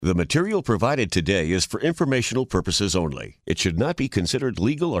The material provided today is for informational purposes only. It should not be considered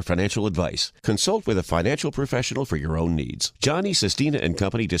legal or financial advice. Consult with a financial professional for your own needs. Johnny Sestina and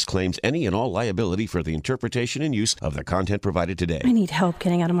Company disclaims any and all liability for the interpretation and use of the content provided today. I need help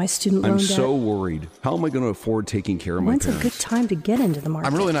getting out of my student loan I'm debt. so worried. How am I going to afford taking care of my When's parents? a good time to get into the market?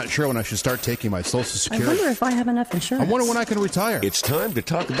 I'm really not sure when I should start taking my Social I Security. wonder if I have enough insurance. I wonder when I can retire. It's time to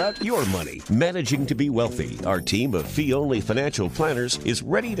talk about your money. Managing to be wealthy. Our team of fee-only financial planners is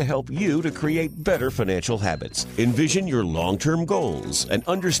ready to help you to create better financial habits. Envision your long-term goals and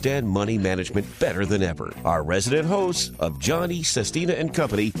understand money management better than ever. Our resident hosts of Johnny Sestina and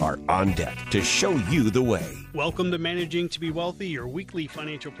Company are on deck to show you the way. Welcome to Managing to be Wealthy, your weekly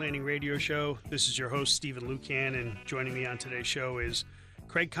financial planning radio show. This is your host, Stephen Lucan, and joining me on today's show is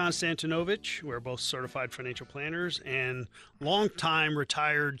Craig Konstantinovich. We're both certified financial planners, and longtime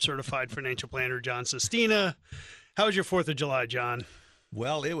retired certified financial planner, John Sestina. How was your 4th of July, John?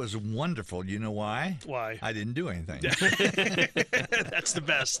 Well, it was wonderful. You know why? Why? I didn't do anything. That's the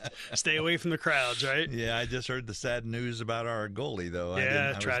best. Stay away from the crowds, right? Yeah, I just heard the sad news about our goalie, though.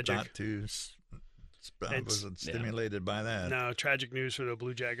 Yeah, I tragic. Was not too wasn't stimulated by that. No, tragic news for the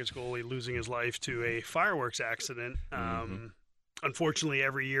Blue Jackets goalie losing his life to a fireworks accident. Unfortunately,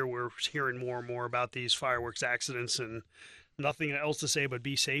 every year we're hearing more and more about these fireworks accidents, and nothing else to say but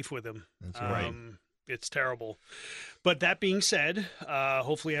be safe with them. That's right. It's terrible. But that being said,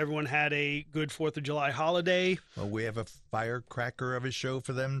 hopefully everyone had a good 4th of July holiday. Well, we have a firecracker of a show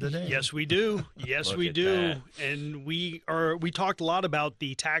for them today. Yes, we do. Yes, we do. And we talked a lot about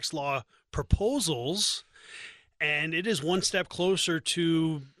the tax law proposals, and it is one step closer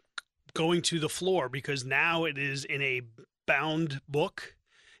to going to the floor, because now it is in a bound book.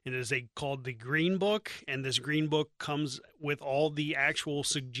 It is called the Green Book, and this Green Book comes with all the actual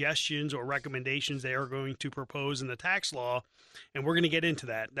suggestions or recommendations they are going to propose in the tax law, and we're going to get into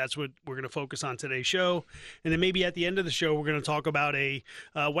that. That's what we're going to focus on today's show, and then maybe at the end of the show, we're going to talk about a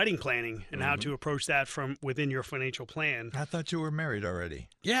wedding planning and how to approach that from within your financial plan. I thought you were married already.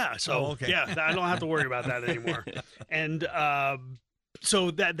 Yeah, so okay. Yeah, I don't have to worry about that anymore. And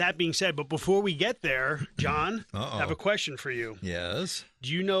so that being said, but before we get there, John, I have a question for you. Yes.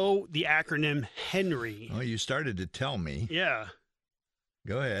 Do you know the acronym HENRY? Oh, you started to tell me. Yeah.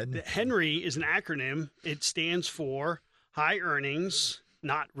 Go ahead. The HENRY is an acronym. It stands for High Earnings,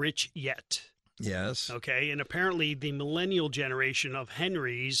 Not Rich Yet. Yes. Okay, and apparently the millennial generation of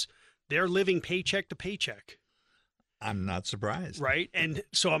Henrys, they're living paycheck to paycheck. I'm not surprised. Right. And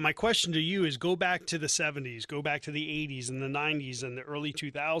so my question to you is, go back to the 70s, go back to the 80s and the 90s and the early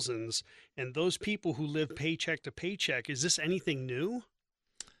 2000s, and those people who live paycheck to paycheck, is this anything new?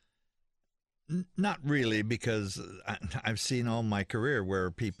 Not really, because I've seen all my career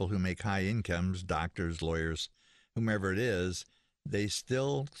where people who make high incomes, doctors, lawyers, whomever it is, they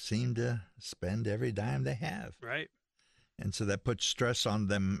still seem to spend every dime they have. Right. And so that puts stress on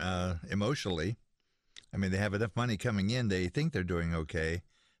them emotionally. I mean, they have enough money coming in, they think they're doing okay,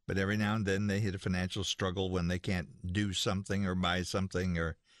 but every now and then they hit a financial struggle when they can't do something or buy something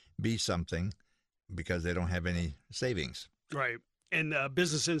or be something because they don't have any savings. Right. And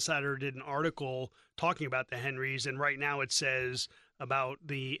Business Insider did an article talking about the Henrys, and right now it says about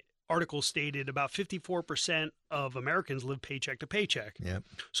the article stated about 54% of Americans live paycheck to paycheck. Yep.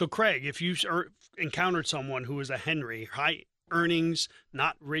 So, Craig, if you encountered someone who is a Henry, high earnings,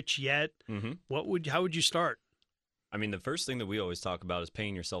 not rich yet, how would you start? I mean, the first thing that we always talk about is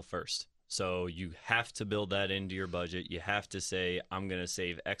paying yourself first. So you have to build that into your budget. You have to say, I'm going to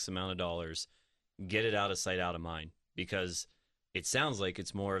save X amount of dollars, get it out of sight, out of mind, because it sounds like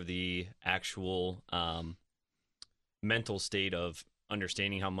it's more of the actual mental state of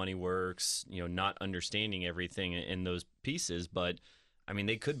understanding how money works, not understanding everything in those pieces. But I mean,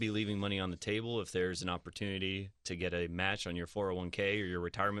 they could be leaving money on the table if there's an opportunity to get a match on your 401k or your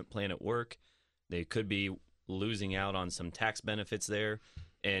retirement plan at work. They could be losing out on some tax benefits there.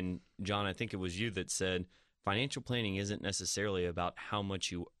 And John, I think it was you that said financial planning isn't necessarily about how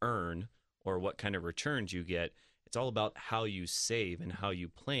much you earn or what kind of returns you get. It's all about how you save and how you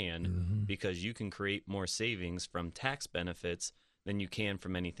plan, because you can create more savings from tax benefits than you can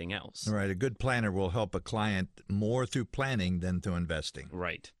from anything else. Right. A good planner will help a client more through planning than through investing.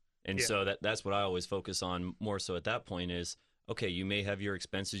 Right. And so that's what I always focus on more so at that point is, okay, you may have your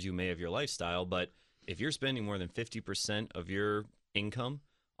expenses, you may have your lifestyle, but if you're spending more than 50% of your income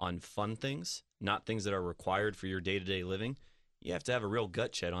on fun things, not things that are required for your day-to-day living, you have to have a real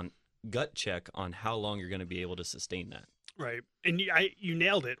gut check on how long you're going to be able to sustain that. Right. And you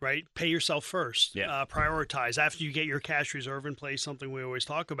nailed it, right? Pay yourself first. Yeah. Prioritize. After you get your cash reserve in place, something we always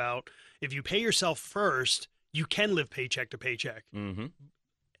talk about, if you pay yourself first, you can live paycheck to paycheck.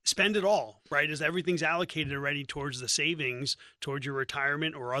 spend it all, right? As everything's allocated already towards the savings, towards your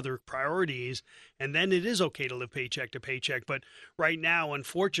retirement or other priorities. And then it is okay to live paycheck to paycheck. But right now,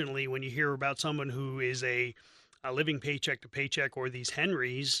 unfortunately, when you hear about someone who is a living paycheck to paycheck, or these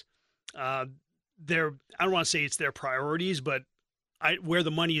Henrys, I don't want to say it's their priorities, but where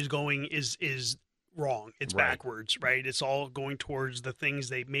the money is going is wrong. It's backwards, right? It's all going towards the things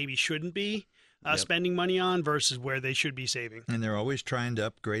they maybe shouldn't be spending money on versus where they should be saving. And they're always trying to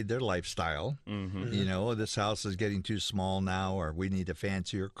upgrade their lifestyle. Mm-hmm. You know, this house is getting too small now, or we need a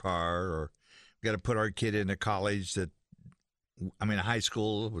fancier car, or we got to put our kid in a college a high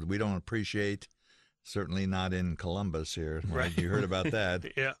school we don't appreciate. Certainly not in Columbus here. Right? You heard about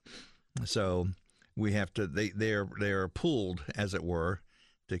that. Yeah. So we have to. They are pooled, as it were,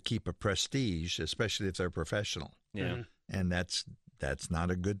 to keep a prestige, especially if they're professional. Yeah. Mm-hmm. And that's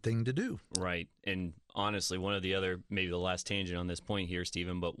not a good thing to do. Right. And honestly, one of the other, maybe the last tangent on this point here,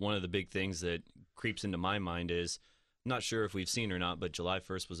 Stephen, but one of the big things that creeps into my mind is, I'm not sure if we've seen or not, but July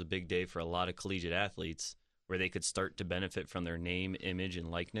 1st was a big day for a lot of collegiate athletes where they could start to benefit from their name, image,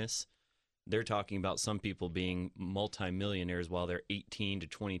 and likeness. They're talking about some people being multimillionaires while they're 18 to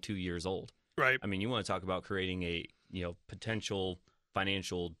 22 years old. Right. I mean, you want to talk about creating a, potential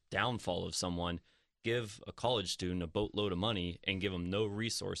financial downfall of someone. Give a college student a boatload of money and give them no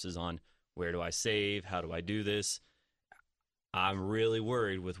resources on where do I save, how do I do this. I'm really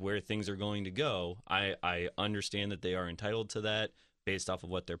worried with where things are going to go. I understand that they are entitled to that based off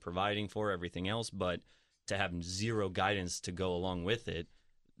of what they're providing for, everything else, but to have zero guidance to go along with it,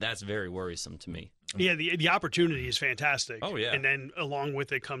 that's very worrisome to me. Yeah, the opportunity is fantastic. Oh, yeah. And then along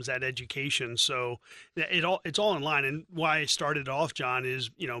with it comes that education. So it's all in line. And why I started off, John, is,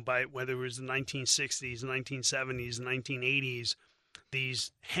 by whether it was the 1960s, 1970s, 1980s,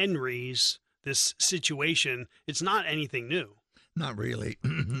 these Henrys, this situation, it's not anything new. Not really.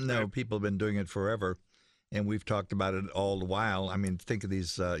 No, people have been doing it forever. And we've talked about it all the while. I mean, think of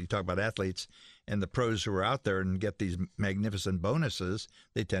these, you talk about athletes and the pros who are out there and get these magnificent bonuses,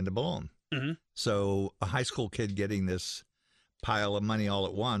 they tend to blow them. Mm-hmm. So a high school kid getting this pile of money all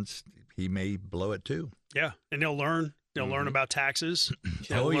at once, he may blow it too. Yeah, and they'll learn. They'll learn about taxes.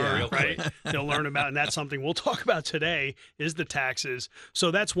 Oh, yeah. Right? They'll learn about, and that's something we'll talk about today, is the taxes.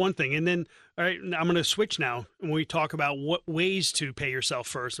 So that's one thing. And then, all right, I'm going to switch now when we talk about what ways to pay yourself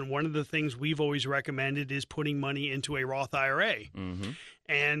first. And one of the things we've always recommended is putting money into a Roth IRA. Mm-hmm.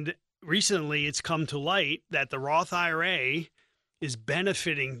 And recently it's come to light that the Roth IRA is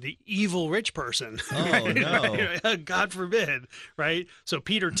benefiting the evil rich person. Oh, no. Right? God forbid, right? So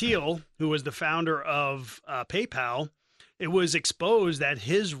Peter Thiel, who was the founder of PayPal, it was exposed that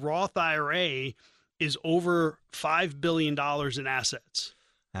his Roth IRA is over $5 billion in assets.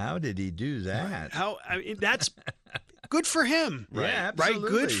 How did he do that? That's good for him. Right. Yeah, right. absolutely.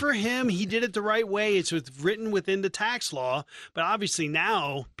 Good for him. He did it the right way. It's written within the tax law. But obviously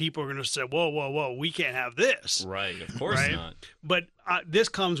now people are going to say, whoa, we can't have this. Right. Of course not. But this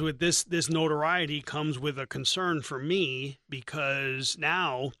comes with this notoriety comes with a concern for me, because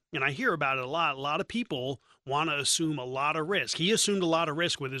now, and I hear about it a lot of people want to assume a lot of risk. He assumed a lot of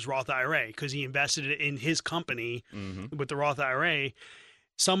risk with his Roth IRA because he invested it in his company with the Roth IRA.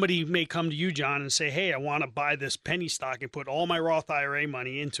 Somebody may come to you, John, and say, hey, I want to buy this penny stock and put all my Roth IRA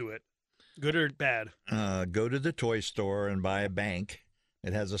money into it. Good or bad? Go to the toy store and buy a bank.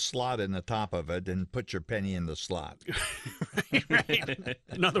 It has a slot in the top of it, and put your penny in the slot. Right.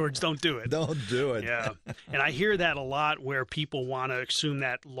 In other words, don't do it. Don't do it. Yeah. And I hear that a lot, where people want to assume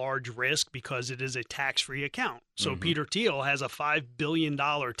that large risk because it is a tax-free account. So Peter Thiel has a $5 billion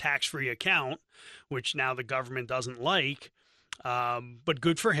tax-free account, which now the government doesn't like, but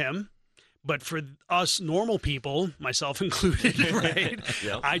good for him. But for us normal people, myself included, right,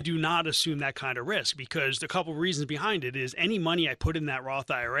 Yep. I do not assume that kind of risk, because the couple of reasons behind it is any money I put in that Roth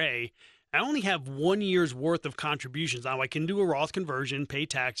IRA, I only have 1 year's worth of contributions. Now, I can do a Roth conversion, pay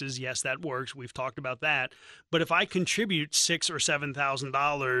taxes. Yes, that works. We've talked about that. But if I contribute $6,000 or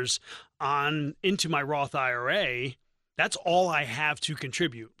 $7,000 into my Roth IRA, that's all I have to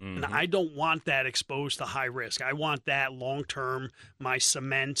contribute. And I don't want that exposed to high risk. I want that long-term, my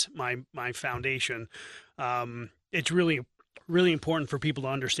cement, my foundation. It's really, really important for people to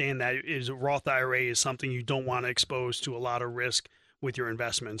understand that a Roth IRA is something you don't want to expose to a lot of risk with your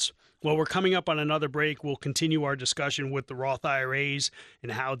investments. Well, we're coming up on another break. We'll continue our discussion with the Roth IRAs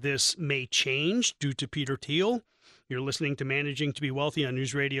and how this may change due to Peter Thiel. You're listening to Managing to Be Wealthy on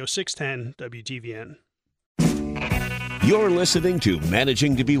News Radio 610 WTVN. You're listening to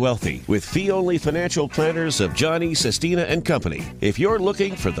Managing to be Wealthy with fee-only financial planners of Johnny, Sestina, and Company. If you're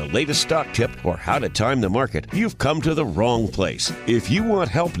looking for the latest stock tip or how to time the market, you've come to the wrong place. If you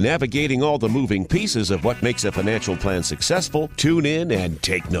want help navigating all the moving pieces of what makes a financial plan successful, tune in and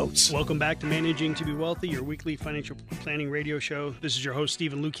take notes. Welcome back to Managing to be Wealthy, your weekly financial planning radio show. This is your host,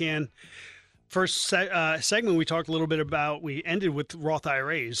 Stephen Lucan. First segment, we talked a little bit about, we ended with Roth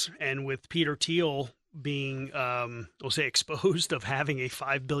IRAs and with Peter Thiel being, we'll say, exposed of having a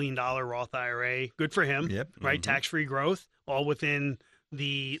 $5 billion Roth IRA. Good for him, right? Mm-hmm. Tax-free growth, all within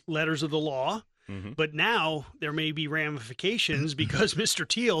the letters of the law. Mm-hmm. But now there may be ramifications because Mr.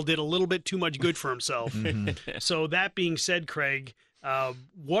 Thiel did a little bit too much good for himself. Mm-hmm. So that being said, Craig,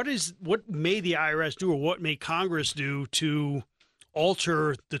 what may the IRS do, or what may Congress do to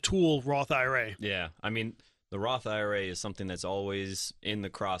alter the tool Roth IRA? Yeah, I mean, the Roth IRA is something that's always in the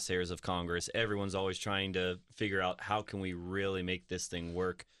crosshairs of Congress. Everyone's always trying to figure out how can we really make this thing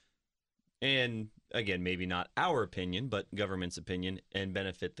work. And again, maybe not our opinion, but government's opinion, and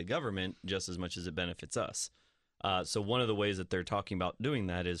benefit the government just as much as it benefits us. So one of the ways that they're talking about doing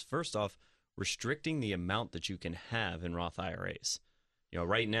that is, first off, restricting the amount that you can have in Roth IRAs. You know,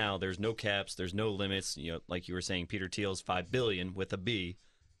 right now there's no caps, there's no limits. You know, like you were saying, Peter Thiel's $5 billion with a B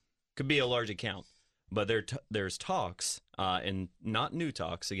could be a large account. But there's talks, and not new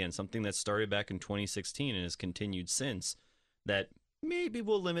talks, again, something that started back in 2016 and has continued since, that maybe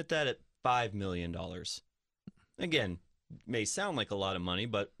we'll limit that at $5 million. Again, may sound like a lot of money,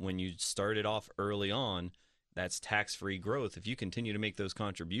 but when you start it off early on, that's tax-free growth. If you continue to make those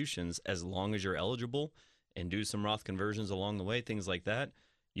contributions, as long as you're eligible and do some Roth conversions along the way, things like that,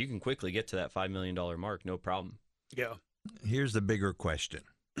 you can quickly get to that $5 million mark, no problem. Yeah. Here's the bigger question.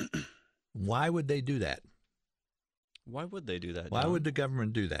 Why would they do that? Why would they do that? Why John? would the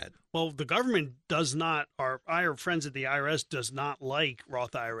government do that? Well, the government does not, our friends at the IRS does not like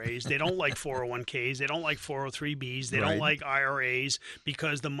Roth IRAs. They don't like 401ks. They don't like 403bs. They don't like IRAs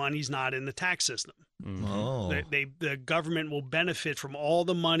because the money's not in the tax system. Mm-hmm. Oh. The government will benefit from all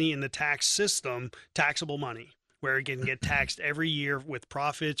the money in the tax system, taxable money, where it can get taxed every year with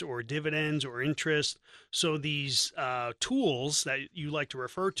profits or dividends or interest. So these tools that you like to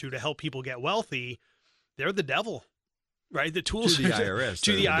refer to help people get wealthy, they're the devil, right? The tools to the IRS.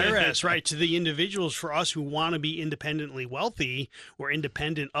 To the IRS, right? To the individuals, for us who want to be independently wealthy or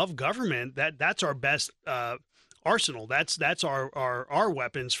independent of government, that's our best arsenal. That's our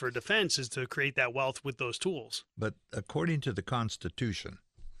weapons for defense, is to create that wealth with those tools. But according to the Constitution,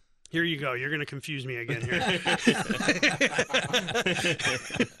 here you go. You're going to confuse me again here.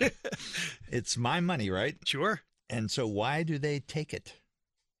 It's my money, right? Sure. And so why do they take it?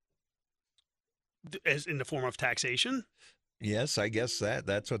 As in the form of taxation? Yes, I guess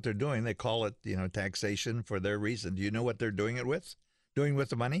that's what they're doing. They call it, taxation for their reason. Do you know what they're doing it with? Doing with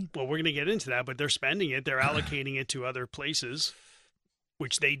the money? Well, we're going to get into that, but they're spending it. They're allocating it to other places,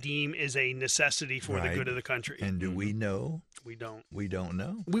 which they deem is a necessity for the good of the country. And do we know? We don't. We don't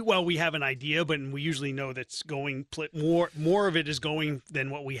know? We have an idea, but we usually know that's going more of it is going than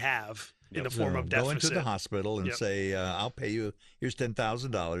what we have in the form of deficit. Go into the hospital and say, I'll pay you, here's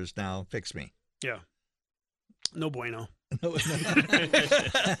 $10,000, now fix me. Yeah. No bueno. No.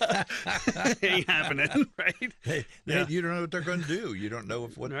 Ain't happening, right? You don't know what they're going to do. You don't know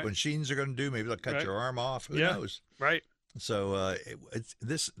what machines are going to do. Maybe they'll cut your arm off. Who knows? Right. So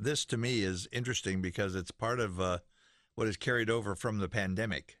this to me is interesting because it's part of what is carried over from the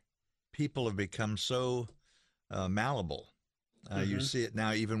pandemic. People have become so malleable. You see it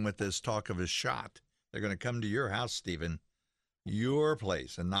now even with this talk of a shot. They're going to come to your house, Stephen, your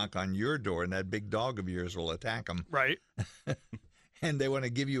place, and knock on your door, and that big dog of yours will attack them. Right. And they want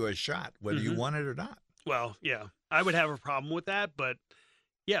to give you a shot, whether you want it or not. Well, yeah. I would have a problem with that, but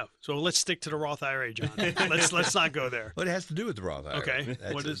yeah. So let's stick to the Roth IRA, John. Let's not go there. What it has to do with the Roth IRA? Okay.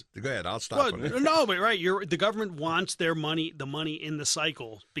 Go ahead. I'll stop. No, but right. The government wants the money in the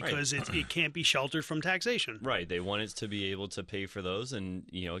cycle because it can't be sheltered from taxation. Right. They want it to be able to pay for those, and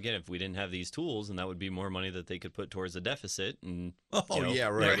again, if we didn't have these tools, and that would be more money that they could put towards the deficit. And right.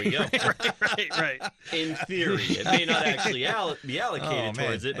 There we go. Right. In theory, it may not actually be allocated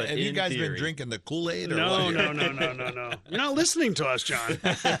towards it, but have you guys been drinking the Kool-Aid? No. You're not listening to us, John.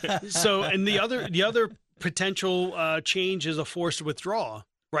 So, and the other potential change is a forced withdrawal.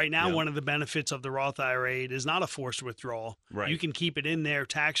 Right now, one of the benefits of the Roth IRA is not a forced withdrawal. Right. You can keep it in there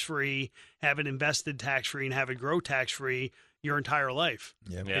tax-free, have it invested tax-free, and have it grow tax-free your entire life.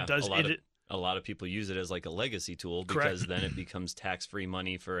 Yeah. It does. A lot of people use it as like a legacy tool because then it becomes tax-free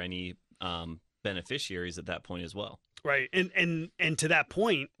money for any beneficiaries at that point as well. Right. And to that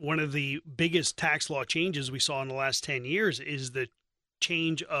point, one of the biggest tax law changes we saw in the last 10 years is the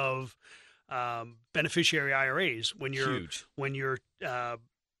change of beneficiary IRAs. When you're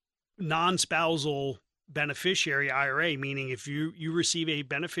non-spousal beneficiary IRA, meaning if you receive a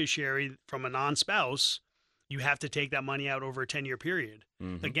beneficiary from a non-spouse, you have to take that money out over a 10-year period.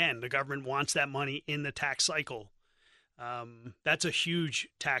 Mm-hmm. Again, the government wants that money in the tax cycle. That's a huge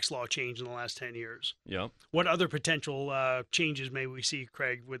tax law change in the last 10 years. Yeah. What other potential changes may we see,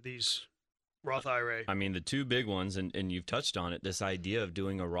 Craig, with these Roth IRA? I mean, the two big ones, and you've touched on it, this idea of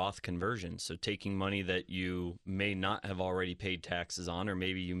doing a Roth conversion. So taking money that you may not have already paid taxes on, or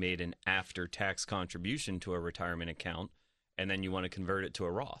maybe you made an after-tax contribution to a retirement account, and then you want to convert it to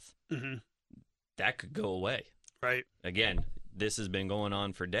a Roth. Mm-hmm. That could go away. Right. Again, this has been going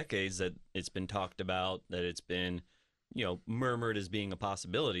on for decades, that it's been talked about, that it's been murmured as being a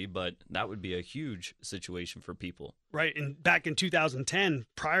possibility, but that would be a huge situation for people. Right. And back in 2010,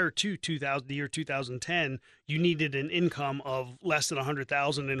 prior to the year 2010, you needed an income of less than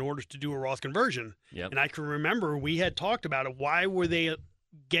 $100,000 in order to do a Roth conversion. Yep. And I can remember we had talked about it. Why were they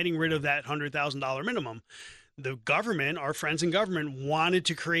getting rid of that $100,000 minimum? The government, our friends in government, wanted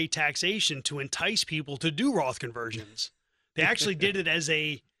to create taxation to entice people to do Roth conversions. They actually did it as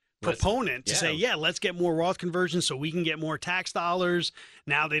a proponent to say, let's get more Roth conversions so we can get more tax dollars.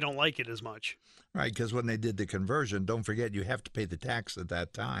 Now they don't like it as much. Right, because when they did the conversion, don't forget you have to pay the tax at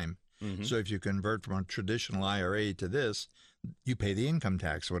that time. Mm-hmm. So if you convert from a traditional IRA to this, you pay the income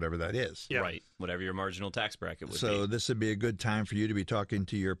tax, whatever that is. Yeah. Right, whatever your marginal tax bracket would be. So this would be a good time for you to be talking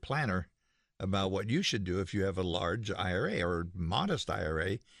to your planner about what you should do if you have a large IRA or modest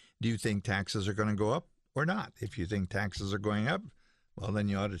IRA. Do you think taxes are going to go up or not? If you think taxes are going up, well, then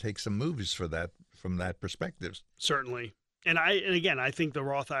you ought to take some moves for that from that perspective. Certainly. And again, I think the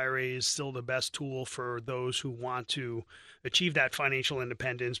Roth IRA is still the best tool for those who want to achieve that financial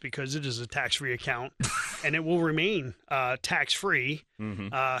independence, because it is a tax-free account and it will remain tax-free. Mm-hmm.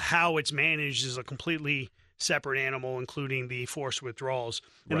 How it's managed is a completely separate animal, including the forced withdrawals.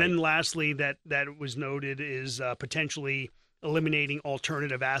 And then lastly, that was noted is potentially eliminating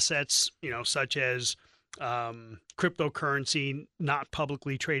alternative assets, such as cryptocurrency, not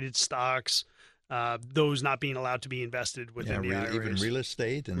publicly traded stocks, those not being allowed to be invested within the IRAs. Even real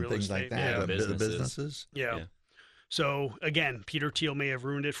estate and things like that. Yeah, businesses. Yeah. So again, Peter Thiel may have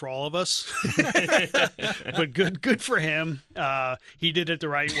ruined it for all of us, but good for him. He did it the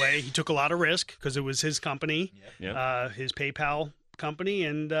right way. He took a lot of risk because it was his company, his PayPal company,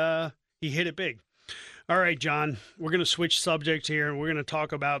 and he hit it big. All right, John, we're going to switch subjects here, and we're going to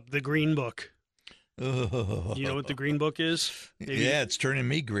talk about the Green Book. Oh. You know what the Green Book is? Maybe? Yeah, it's turning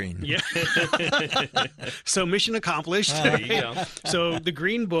me green. Yeah. So mission accomplished. There you go. So the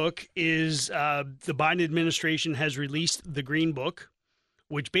Green Book is the Biden administration has released the Green Book,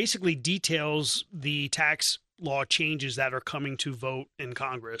 which basically details the tax law changes that are coming to vote in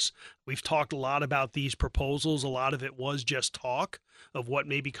Congress. We've talked a lot about these proposals. A lot of it was just talk of what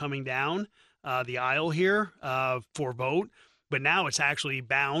may be coming down the aisle here for vote, but now it's actually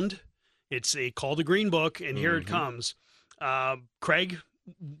bound. It's called the Green Book, and here it comes. Craig,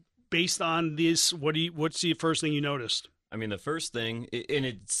 based on this, what's the first thing you noticed? I mean, the first thing, and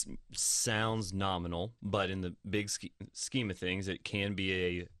it sounds nominal, but in the big scheme of things, it can be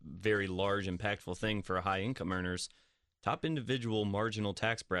a very large, impactful thing for high-income earners. Top individual marginal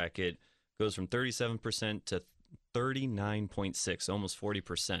tax bracket goes from 37% to 39.6, almost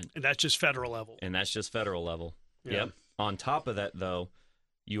 40%. And that's just federal level. Yeah. Yep. On top of that, though,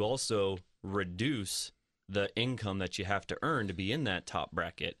 you also reduce the income that you have to earn to be in that top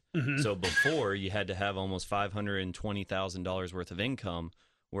bracket. Mm-hmm. So before, you had to have almost $520,000 worth of income,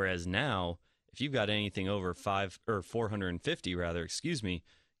 whereas now, if you've got anything over $450,000,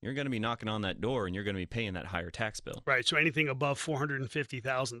 you're going to be knocking on that door and you're going to be paying that higher tax bill. Right. So anything above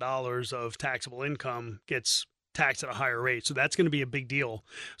 $450,000 of taxable income gets taxed at a higher rate. So that's going to be a big deal.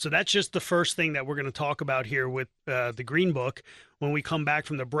 So that's just the first thing that we're going to talk about here with the Green Book. When we come back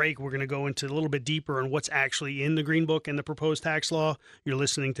from the break, we're going to go into a little bit deeper on what's actually in the Green Book and the proposed tax law. You're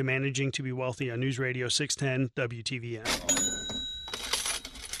listening to Managing to be Wealthy on News Radio 610 WTVN.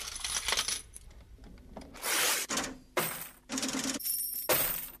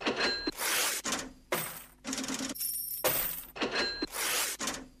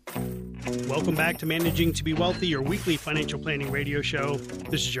 Welcome back to Managing to be Wealthy, your weekly financial planning radio show.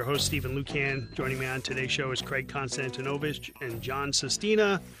 This is your host, Stephen Lucan. Joining me on today's show is Craig Konstantinovich and John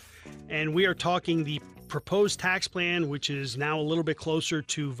Sestina. And we are talking the proposed tax plan, which is now a little bit closer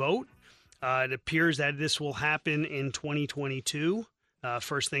to vote. It appears that this will happen in 2022.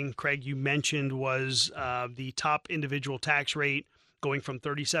 First thing, Craig, you mentioned was the top individual tax rate going from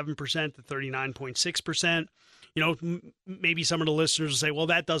 37% to 39.6%. You know, maybe some of the listeners will say, well,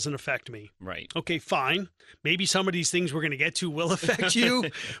 that doesn't affect me. Right. Okay, fine. Maybe some of these things we're going to get to will affect you.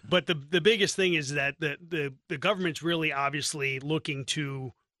 But the biggest thing is that the government's really obviously looking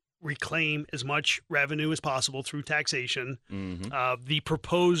to reclaim as much revenue as possible through taxation. Mm-hmm. The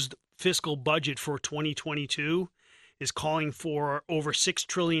proposed fiscal budget for 2022 is calling for over $6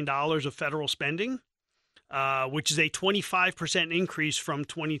 trillion of federal spending, which is a 25% increase from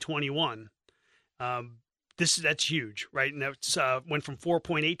 2021. That's huge, right? And that's went from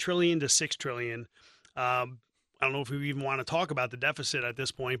 4.8 trillion to 6 trillion. I don't know if we even want to talk about the deficit at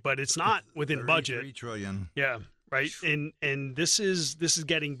this point, but it's not within budget. 3 trillion. Yeah, right. And this is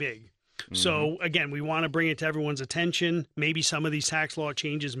getting big. Mm-hmm. So again, we want to bring it to everyone's attention. Maybe some of these tax law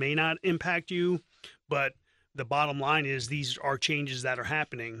changes may not impact you, but the bottom line is these are changes that are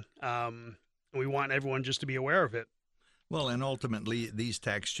happening. We want everyone just to be aware of it. Well, and ultimately, these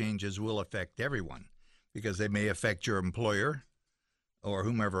tax changes will affect everyone because they may affect your employer or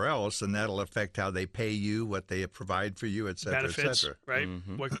whomever else, and that'll affect how they pay you, what they provide for you, et cetera, Benefits, et cetera. right?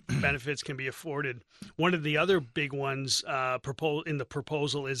 Mm-hmm. What benefits can be afforded. One of the other big ones in the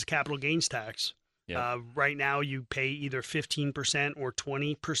proposal is capital gains tax. Yep. Right now, you pay either 15% or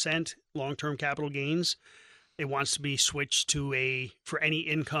 20% long-term capital gains. It wants to be switched to for any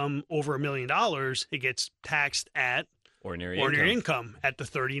income over $1 million, it gets taxed at Ordinary income at the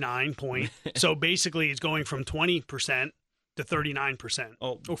 39 point. So basically, it's going from 20% to 39%.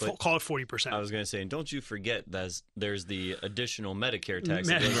 Oh, or but call it 40%. I was going to say, and don't you forget there's the additional Medicare tax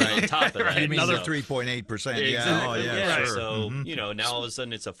Med- that goes on top of that. Right. You mean Another the 3.8%? Yeah. Exactly. Oh, yeah, Yeah. sure. So, Mhm. now all of a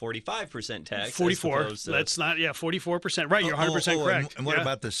sudden it's a 45% tax. as 44. opposed to- That's not, 44%. Right, you're 100% correct. And what Yeah.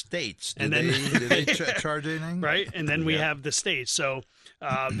 about the states? Do And then- do they charge anything? Right, and then we Yeah. have the states. So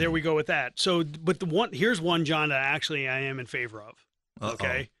there we go with that. So, but here's one, John, that actually I am in favor of. Uh-oh.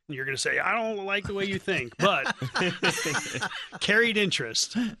 Okay, and you're going to say I don't like the way you think, but carried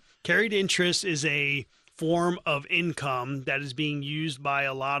interest. Carried interest is a form of income that is being used by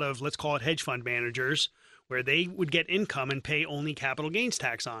a lot of, let's call it, hedge fund managers, where they would get income and pay only capital gains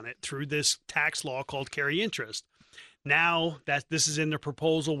tax on it through this tax law called carry interest. Now that this is in the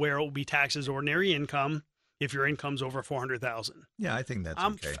proposal where it will be taxed as ordinary income if your income's over $400,000. Yeah, I think that's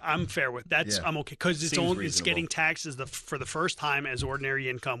okay. I'm fair with that. Yeah. I'm okay because it's Seems it's reasonable. getting taxed for the first time as ordinary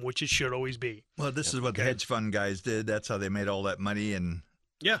income, which it should always be. Well, this is what the hedge fund guys did. That's how they made all that money and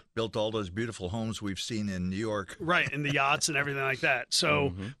Yeah, built all those beautiful homes we've seen in New York. right, and the yachts and everything like that.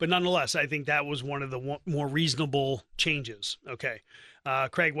 So, but nonetheless, I think that was one of the more reasonable changes. Okay,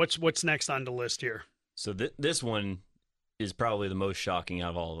 Craig, what's next on the list here? So this one is probably the most shocking out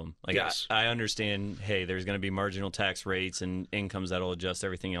of all of them. Like, Yes. I understand, hey, there's going to be marginal tax rates and incomes that'll adjust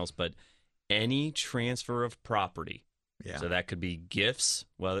everything else, but any transfer of property, Yeah. so that could be gifts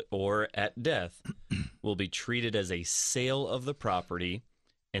or at death, will be treated as a sale of the property,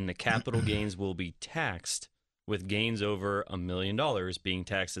 and the capital gains will be taxed, with gains over $1 million being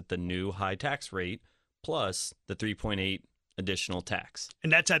taxed at the new high tax rate, plus the 3.8 additional tax.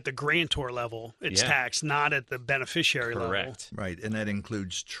 And that's at the grantor level. It's Yeah. taxed, not at the beneficiary Correct. Right, and that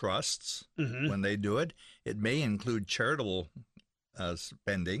includes trusts level. when they do it. It may include charitable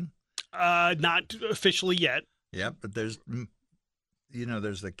spending. Not officially yet. Yep, but there's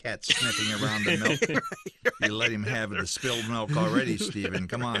the cat sniffing around the milk. You let him have the spilled milk already, Stephen.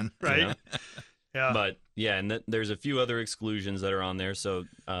 Come on. Right. You know? Yeah. But yeah, and there's a few other exclusions that are on there. So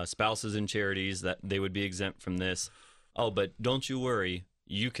spouses and charities, that they would be exempt from this. Oh, but don't you worry.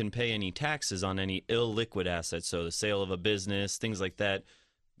 You can pay any taxes on any illiquid assets. So the sale of a business, things like that.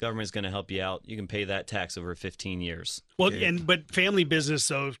 Government's going to help you out. You can pay that tax over 15 years. Well, Okay. but family business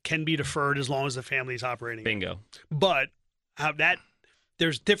though can be deferred as long as the family's operating. Bingo. But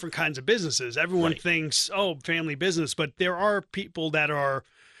there's different kinds of businesses. Everyone Right. thinks, oh, family business, but there are people that are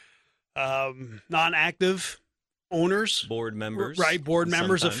non-active owners. Board members. Right, board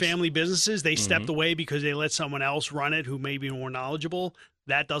members of sometimes. family businesses. They stepped Mhm. away because they let someone else run it who may be more knowledgeable.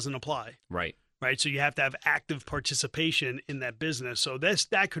 That doesn't apply. Right. Right, so you have to have active participation in that business. So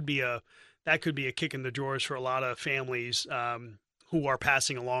that could be a kick in the drawers for a lot of families who are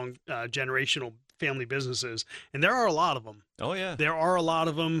passing along generational family businesses, and there are a lot of them. Oh, yeah. There are a lot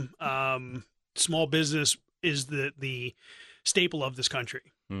of them. Small business is the staple of this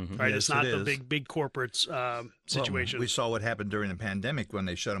country, Mhm. right? Yes, It's not it the is. big corporates situation. Well, we saw what happened during the pandemic when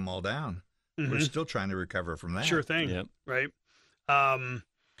they shut them all down. We're Mhm. still trying to recover from that. Sure thing. Yep. Right.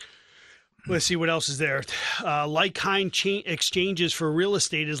 Let's see what else is there. Like-kind exchanges for real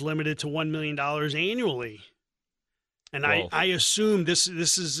estate is limited to $1 million annually. And Well- I assume this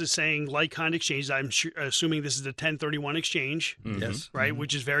is saying like-kind exchange. I'm assuming this is a 1031 exchange, Yes. right,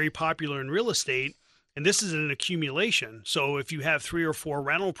 which is very popular in real estate. And this is an accumulation. So if you have 3 or 4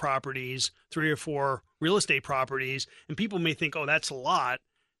 rental properties, 3 or 4 real estate properties, and people may think, oh, that's a lot.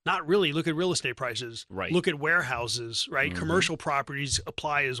 Not really. Look at real estate prices. Right. Look at warehouses, right? Commercial properties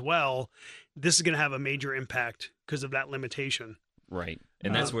apply as well. This is going to have a major impact because of that limitation. Right.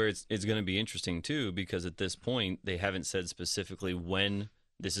 And that's where it's going to be interesting, too, because at this point, they haven't said specifically when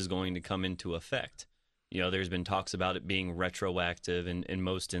this is going to come into effect. You know, there's been talks about it being retroactive in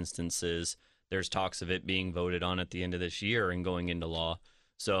most instances. There's talks of it being voted on at the end of this year and going into law.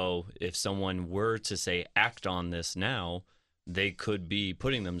 So if someone were to say act on this now, they could be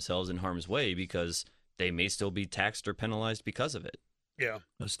putting themselves in harm's way because they may still be taxed or penalized because of it. Yeah.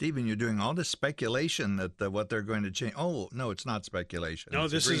 Well, Stephen, you're doing all this speculation that what they're going to change. Oh, no, it's not speculation. No,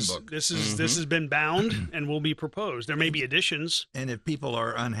 It's this a green is book. this has been bound and will be proposed. There may be additions. And if people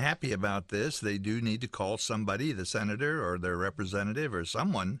are unhappy about this, they do need to call somebody, the senator or their representative or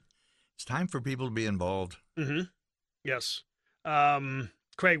someone. It's time for people to be involved. Mm-hmm. Yes.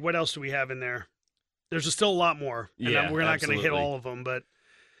 Craig, what else do we have in there? There's still a lot more. And Yeah, we're not going to hit absolutely. all of them, but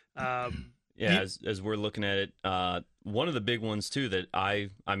Yeah, as we're looking at it, one of the big ones too that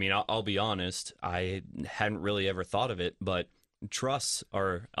I'll be honest, I hadn't really ever thought of it, but trusts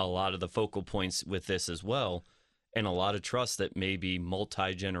are a lot of the focal points with this as well, and a lot of trusts that may be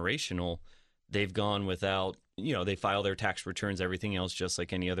multi-generational, they've gone without, they file their tax returns, everything else just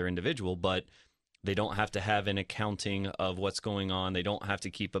like any other individual, but they don't have to have an accounting of what's going on. They don't have to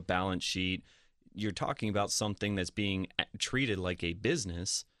keep a balance sheet. You're talking about something that's being treated like a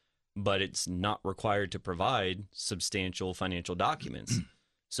business, but it's not required to provide substantial financial documents.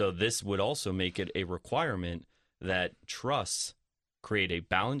 So this would also make it a requirement that trusts create a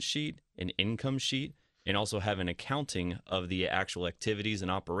balance sheet, an income sheet, and also have an accounting of the actual activities and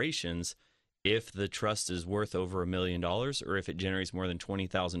operations if the trust is worth over $1 million or if it generates more than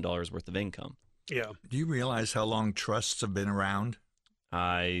 $20,000 worth of income. yeah. Do you realize how long trusts have been around?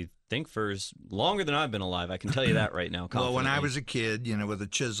 I think for longer than I've been alive, I can tell you that right now. Well, when I confidently. was a kid, with a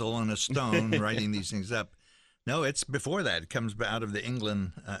chisel and a stone writing these things up. No, it's before that. It comes out of the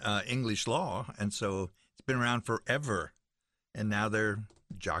English law, and so it's been around forever. And now they're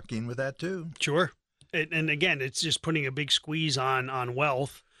jockeying with that too. Sure. And again, it's just putting a big squeeze on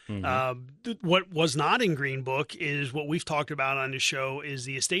wealth. What was not in Green Book is what we've talked about on the show is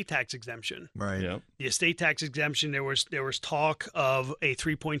the estate tax exemption. Right. Yep. The estate tax exemption, there was talk of a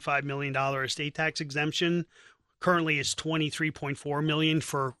 $3.5 million estate tax exemption. Currently, it's $23.4 million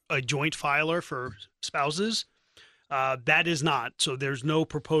for a joint filer for spouses. That is not. So there's no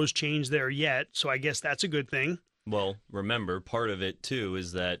proposed change there yet. So I guess that's a good thing. Well, remember, part of it, too,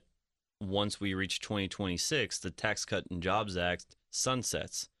 is that once we reach 2026, the Tax Cut and Jobs Act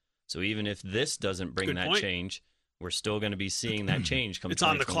sunsets. So even if this doesn't bring Good that point. change, we're still going to be seeing that change come It's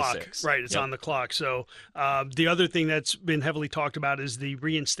on the clock, 2026. right? It's Yep. on the clock. So the other thing that's been heavily talked about is the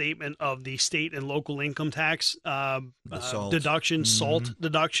reinstatement of the state and local income tax SALT. deduction, SALT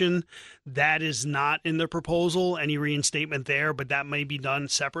deduction. That is not in the proposal, any reinstatement there, but that may be done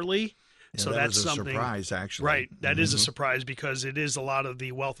separately. Yeah, So that that's was a something. surprise, actually. Right. That is a surprise because it is a lot of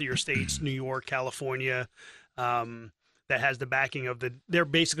the wealthier states, New York, California, that has the backing of they're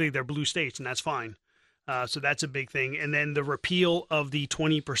blue states, and that's fine. So that's a big thing. And then the repeal of the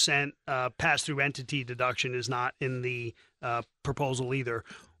 20% pass-through entity deduction is not in the proposal either.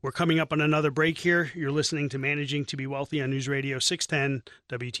 We're coming up on another break here. You're listening to Managing to Be Wealthy on News Radio 610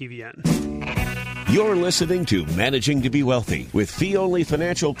 WTVN. You're listening to Managing to Be Wealthy with fee-only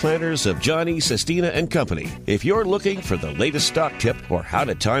financial planners of Johnny, Sestina and Company. If you're looking for the latest stock tip or how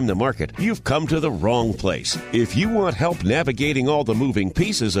to time the market, you've come to the wrong place. If you want help navigating all the moving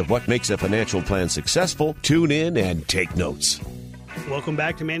pieces of what makes a financial plan successful, tune in and take notes. Welcome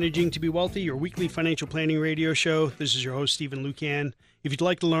back to Managing to Be Wealthy, your weekly financial planning radio show. This is your host, Stephen Lucan. If you'd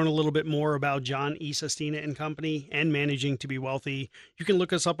like to learn a little bit more about John E. Sestina and Company and Managing to Be Wealthy, you can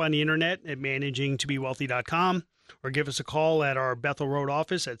look us up on the internet at managingtobewealthy.com or give us a call at our Bethel Road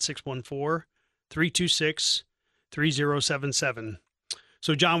office at 614-326-3077.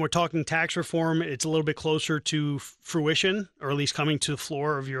 So, John, we're talking tax reform. It's a little bit closer to fruition, or at least coming to the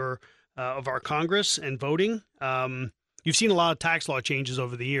floor of our Congress and voting. You've seen a lot of tax law changes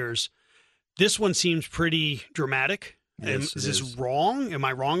over the years. This one seems pretty dramatic. Yes, Is it this is. wrong? Am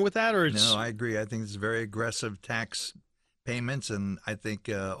I wrong with that? Or it's No, I agree. I think it's very aggressive tax payments, and I think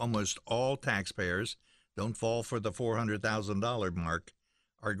almost all taxpayers don't fall for the $400,000 mark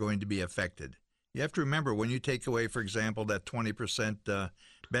are going to be affected. You have to remember when you take away, for example, that 20%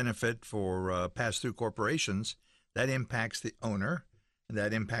 benefit for pass-through corporations, that impacts the owner, and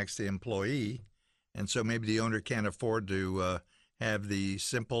that impacts the employee. And so maybe the owner can't afford to have the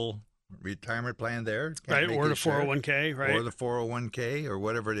simple retirement plan there. Right, or the 401k, right? Or the 401k or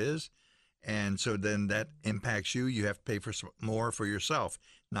whatever it is. And so then that impacts you. You have to pay for more for yourself.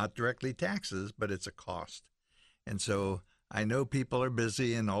 Not directly taxes, but it's a cost. And so I know people are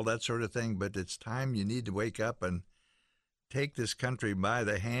busy and all that sort of thing, but it's time you need to wake up and take this country by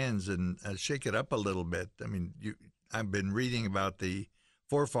the hands and shake it up a little bit. I mean, I've been reading about the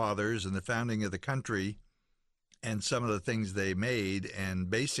forefathers and the founding of the country and some of the things they made. And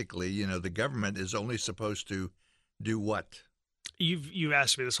basically, the government is only supposed to do what? You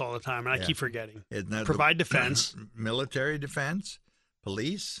ask me this all the time, and I keep forgetting. Provide defense. Military defense,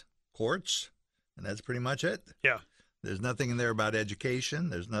 police, courts, and that's pretty much it. Yeah. There's nothing in there about education.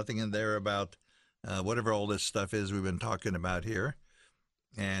 There's nothing in there about whatever all this stuff is we've been talking about here.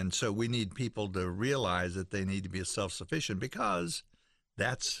 And so we need people to realize that they need to be self-sufficient because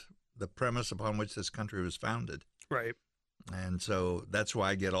that's the premise upon which this country was founded. Right. And so that's why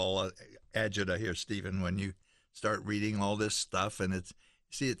I get all agita here, Stephen, when you start reading all this stuff. And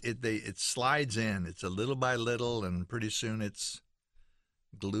it slides in. It's a little by little, and pretty soon it's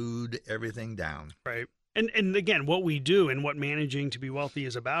glued everything down. Right. And again, what we do and what Managing to Be Wealthy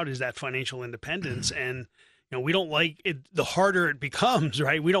is about is that financial independence. And, we don't like it. The harder it becomes,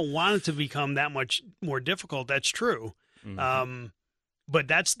 right? We don't want it to become that much more difficult. That's true. Mm-hmm. But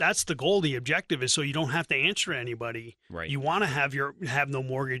that's the goal. The objective is so you don't have to answer to anybody. Right. You want to have no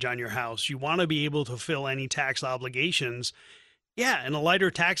mortgage on your house. You want to be able to fulfill any tax obligations. Yeah, and a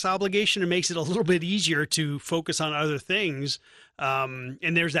lighter tax obligation, it makes it a little bit easier to focus on other things. And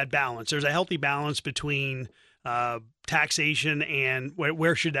there's that balance. There's a healthy balance between taxation and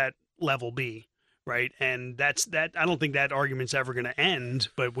where should that level be, right? And that's that. I don't think that argument's ever going to end.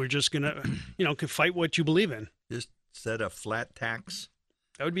 But we're just going to, fight what you believe in. Just set a flat tax.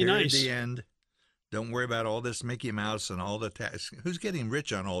 That would be nice. At the end, don't worry about all this Mickey Mouse and all the tax. Who's getting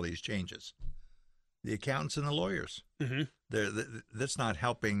rich on all these changes? The accountants and the lawyers. Mm-hmm. That's not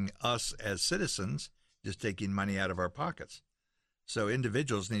helping us as citizens, just taking money out of our pockets. So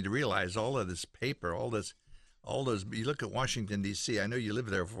individuals need to realize all of this paper, all those. You look at Washington, D.C. I know you lived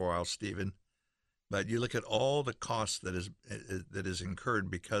there for a while, Stephen, but you look at all the costs that is incurred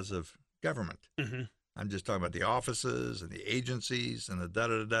because of government. Mm-hmm. I'm just talking about the offices and the agencies and the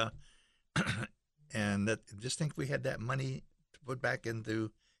da-da-da-da. And just think we had that money to put back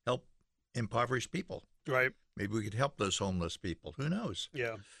into help impoverished people. Right. Maybe we could help those homeless people. Who knows?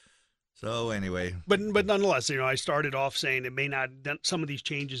 Yeah. So anyway. But nonetheless, I started off saying some of these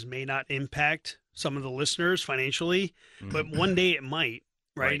changes may not impact some of the listeners financially, but one day it might,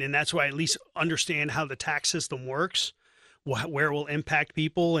 right? And that's why at least understand how the tax system works, where it will impact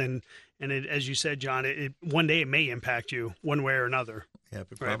people. And as you said, John, one day it may impact you one way or another. Yeah,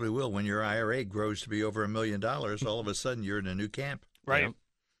 it probably will. When your IRA grows to be over $1 million, all of a sudden you're in a new camp. Right. Yep.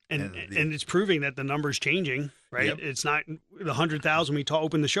 And it's proving that the number's changing, right? Yep. It's not the 100,000 we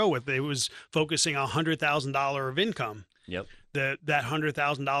opened the show with. It was focusing on $100,000 of income. Yep. That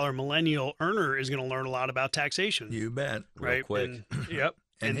 $100,000 millennial earner is going to learn a lot about taxation. You bet. Right. Real quick. Yep.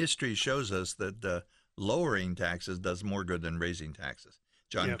 And history shows us that lowering taxes does more good than raising taxes.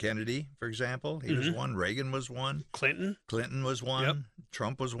 John Kennedy, for example, he was one. Reagan was one. Clinton was one. Yep.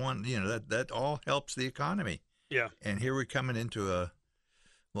 Trump was one. That all helps the economy. Yeah. And here we're coming into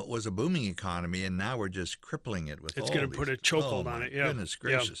what was a booming economy, and now we're just crippling it with. It's going to put a chokehold on it. Yeah. Goodness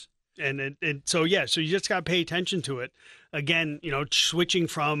gracious. Yeah. So you just got to pay attention to it. Again, switching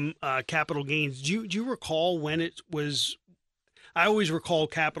from capital gains. Do you recall when it was? I always recall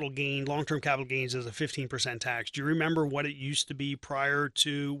long-term capital gains as a 15% tax. Do you remember what it used to be prior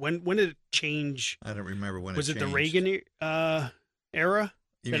to when did it change? I don't remember when was it it changed. the Reagan era?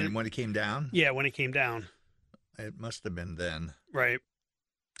 You mean when it came down? Yeah, when it came down. It must have been then. Right.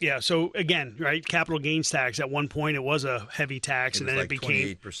 Yeah. So again, right, capital gains tax. At one point, it was a heavy tax, and then it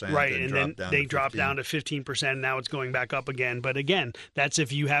became 28%, right, and then they dropped 15%. down to 15%. And now it's going back up again. But again, that's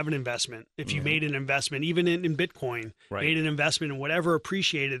if you have an investment. If you made an investment, even in Bitcoin, made an investment in whatever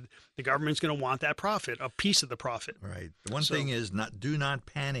appreciated, the government's going to want that profit, a piece of the profit. Right. The one thing is, do not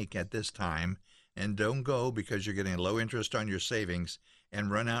panic at this time, and don't go because you're getting low interest on your savings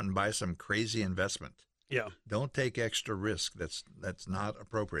and run out and buy some crazy investment. Yeah. Don't take extra risk. That's not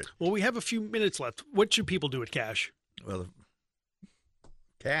appropriate. Well, we have a few minutes left. What should people do with cash? Well,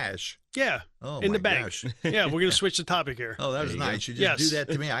 cash. Yeah. Oh, in my the bank. gosh. Yeah, we're going to switch the topic here. Oh, that was nice. You just Yes. do that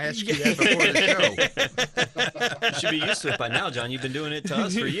to me. I asked you that before the show. You should be used to it by now, John. You've been doing it to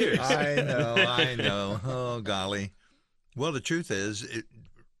us for years. I know. Oh, golly. Well, the truth is,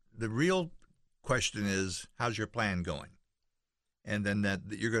 the real question is, how's your plan going? And then that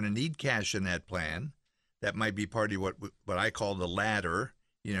you're going to need cash in that plan. That might be part of what I call the ladder,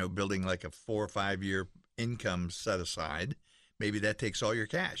 building like a 4 or 5 year income set aside. Maybe that takes all your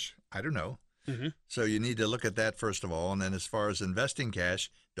cash. I don't know. Mm-hmm. So you need to look at that first of all. And then as far as investing cash,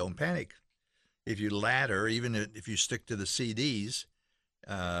 don't panic. If you ladder, even if you stick to the CDs,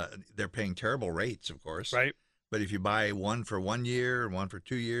 they're paying terrible rates, of course. Right. But if you buy one for 1 year, one for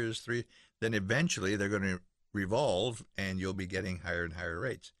 2 years, 3, then eventually they're going to revolve and you'll be getting higher and higher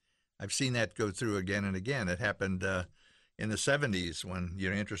rates. I've seen that go through again and again. It happened in the 70s when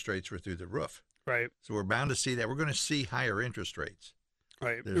interest rates were through the roof. Right. So we're bound to see that. We're going to see higher interest rates.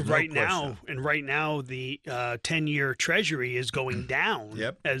 Right. There's no Right question. now, the 10-year Treasury is going down.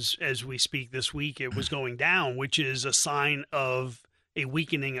 Yep. As we speak this week, it was going down, which is a sign of a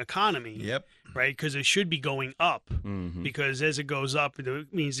weakening economy. Yep. Right. Because it should be going up. Mm-hmm. Because as it goes up,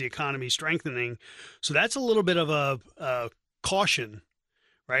 it means the economy is strengthening. So that's a little bit of a caution,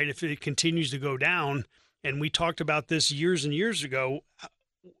 right? If it continues to go down, and we talked about this years and years ago,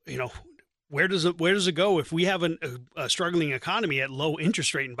 where does it go if we have a struggling economy at low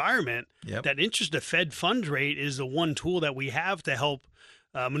interest rate environment? Yep. That the Fed funds rate is the one tool that we have to help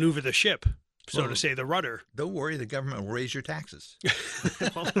maneuver the ship, so to say, the rudder. Don't worry, the government will raise your taxes.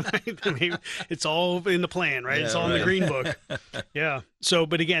 Well, right? I mean, it's all in the plan, right? It's all in the green book. Yeah. So,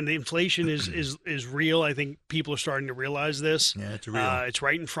 but again, the inflation is real. I think people are starting to realize this. Yeah, it's real. It's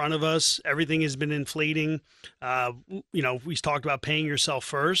right in front of us. Everything has been inflating. We talked about paying yourself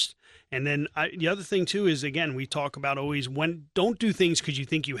first. And then the other thing, too, is, again, we talk about always don't do things because you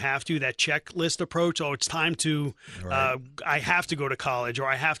think you have to, that checklist approach. Oh, it's time to, Right. I have to go to college, or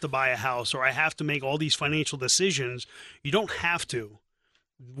I have to buy a house, or I have to make all these financial decisions. You don't have to.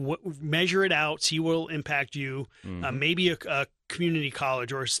 Measure it out, see what will impact you. Maybe a community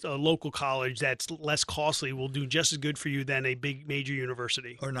college or a local college that's less costly will do just as good for you than a big major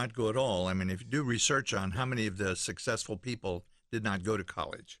university. Or not go at all. I mean, if you do research on how many of the successful people did not go to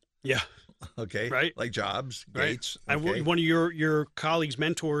college. Yeah. Okay. Right. Like Jobs, Right. Gates. Okay. One of your colleagues'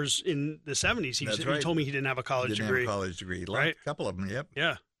 mentors in the 70s, he That's right. told me he didn't have a college Didn't degree. have a college degree. Right. A couple of them. Yep.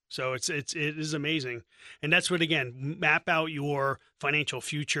 Yeah. So it is amazing. And that's what, again, map out your financial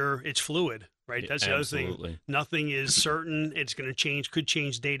future. It's fluid, right? That's the other thing. Absolutely. Nothing is certain. It's going to change, could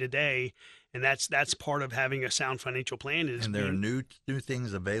change day to day. And that's part of having a sound financial plan is And there are new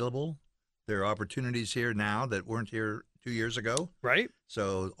things available. There are opportunities here now that weren't here 2 years ago. right.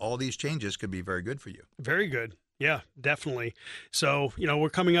 So all these changes could be very good for you. Very good. Yeah, definitely. So, we're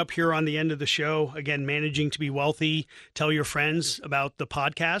coming up here on the end of the show. Again, Managing to Be Wealthy. Tell your friends about the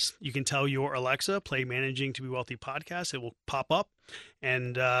podcast. You can tell your Alexa, play Managing to Be Wealthy podcast. It will pop up.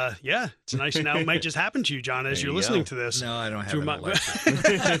 And it's nice. Now it might just happen to you, John, as There you're you listening go. to this. No, I don't have Through an my-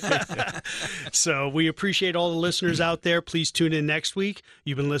 Alexa. So we appreciate all the listeners out there. Please tune in next week.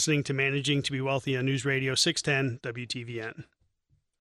 You've been listening to Managing to Be Wealthy on News Radio 610 WTVN.